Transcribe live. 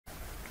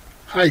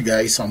Hi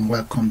guys, and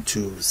welcome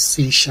to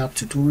C#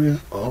 tutorial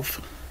of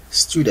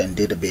student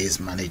database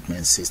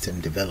management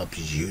system developed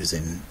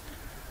using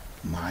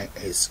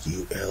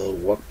MySQL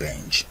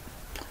Workbench.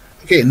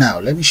 Okay, now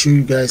let me show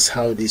you guys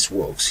how this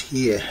works.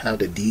 Here I have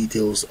the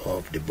details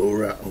of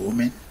Deborah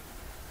Omen,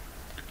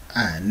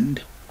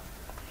 and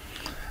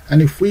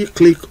if we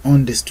click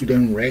on the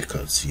student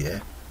records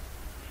here,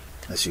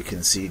 as you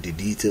can see, the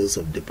details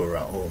of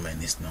Deborah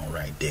Omen is now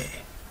right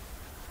there.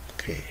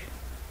 Okay,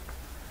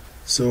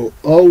 so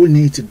all we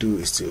need to do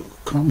is to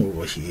come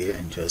over here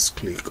and just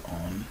click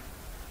on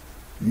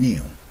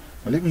new.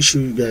 Now let me show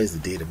you guys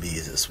the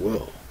database as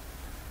well.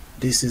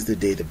 This is the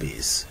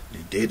database. The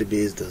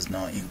database does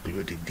not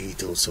include the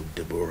details of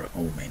Deborah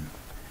Omen.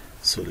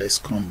 So let's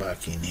come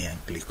back in here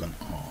and click on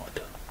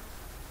add.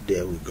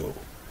 There we go,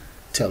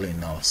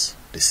 telling us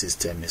the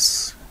system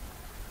is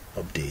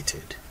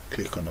updated.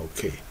 Click on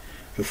OK.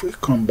 If we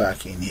come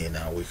back in here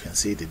now, we can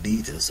see the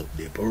details of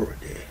Deborah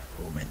there,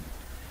 Omen.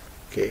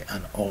 Okay,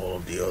 and all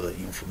of the other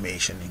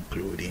information,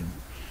 including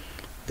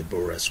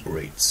Deborah's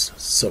grades,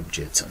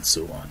 subjects, and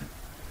so on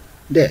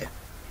there,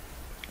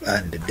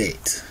 and the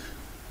date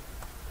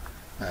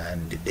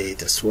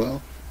as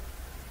well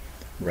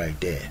right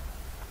there.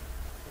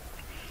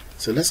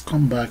 So let's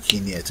come back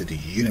in here to the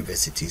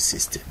university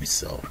system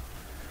itself.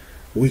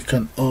 We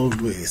can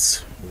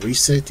always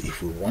reset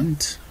if we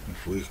want.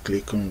 If we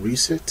click on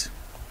reset,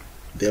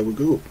 there we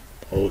go,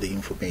 all the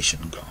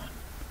information gone.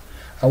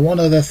 And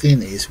one other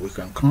thing is we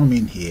can come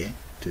in here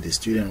to the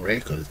student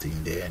records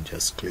in there and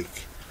just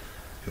click.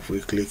 If we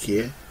click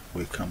here,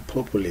 we can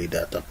populate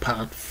that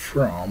apart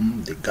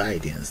from the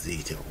guidance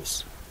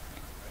details.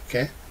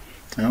 Okay,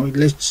 now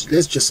let's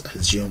just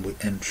assume we're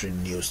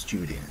entering new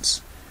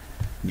student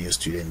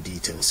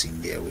details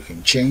in there. We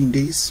can change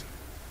this,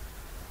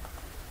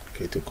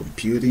 okay, to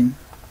computing.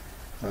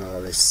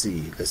 Let's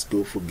see, let's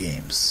go for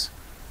games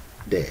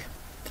there,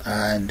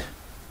 and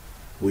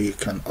we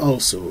can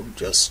also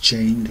just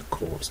change the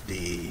course,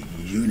 the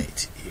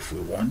unit if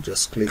we want.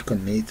 Just click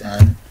on it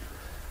and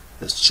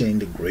let's change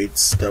the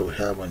grades that we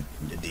have on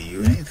the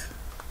unit,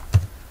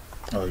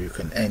 or you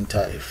can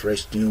enter a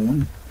fresh new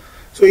one.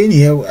 So in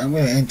here I'm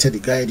going to enter the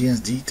guidance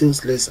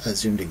details. Let's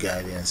assume the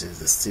guidance is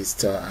the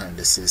sister, and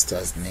the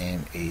sister's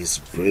name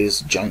is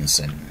Grace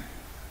Johnson,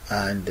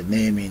 and the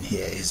name in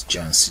here is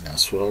Johnson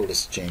as well.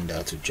 Let's change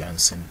that to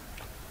Johnson.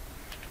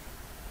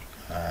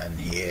 And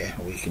here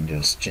we can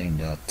just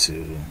change that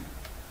to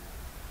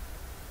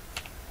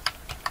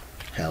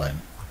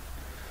Helen,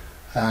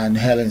 and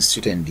Helen's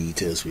student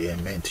details, we are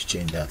meant to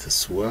change that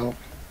as well.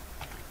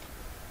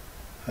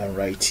 And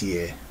right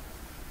here,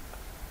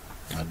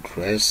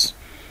 address,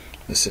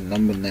 this is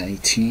number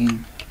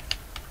 19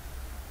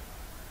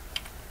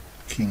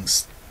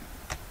 Kingstown.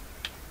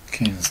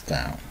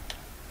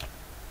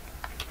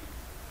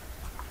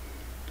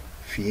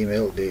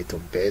 Female, date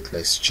of birth,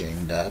 let's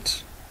change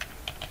that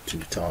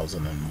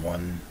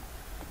 2001,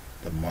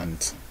 the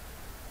month,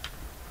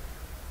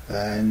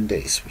 and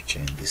days, we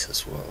change this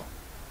as well.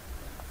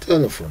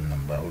 Telephone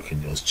number, we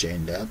can just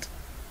change that.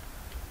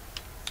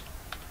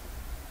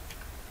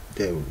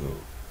 There we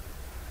go.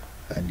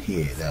 And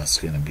here that's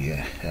going to be a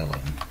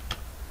Helen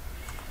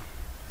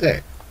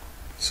there.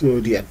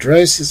 So the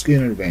address is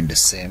going to remain the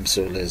same,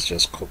 so let's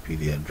just copy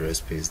the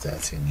address, paste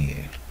that in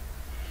here.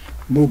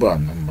 Mobile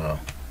number,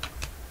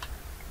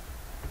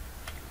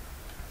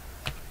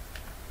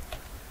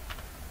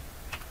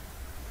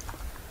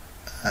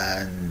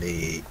 and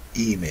the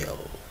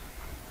email.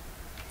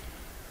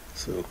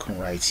 So come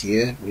right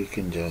here, we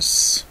can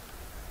just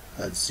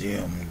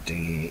assume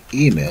the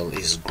email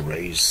is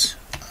Grace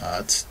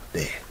at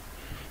there.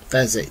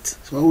 That's it.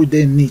 So what we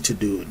then need to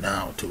do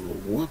now to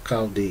work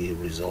out the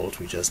result,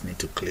 we just need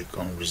to click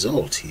on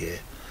result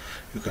here.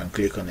 You can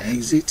click on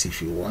exit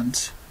if you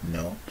want.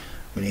 No,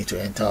 we need to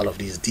enter all of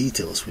these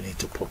details. We need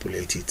to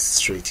populate it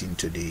straight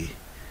into the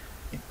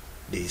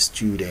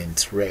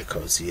student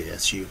records here.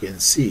 As you can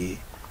see,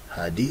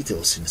 her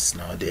details is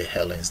now there,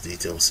 Helen's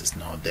details is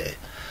now there,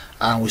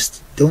 and we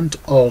don't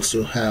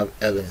also have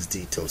Helen's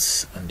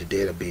details on the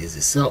database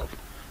itself.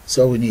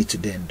 So all we need to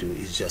then do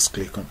is just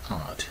click on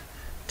add,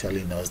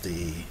 telling us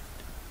the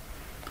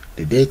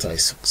data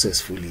is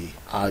successfully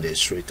added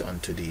straight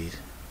onto the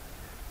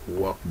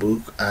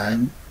workbook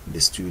and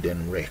the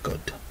student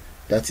record.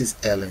 That is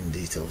Helen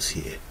details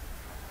here.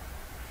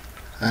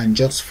 And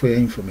just for your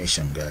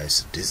information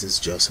guys, this is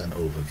just an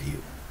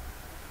overview.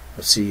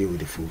 I'll see you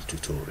with the full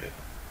tutorial.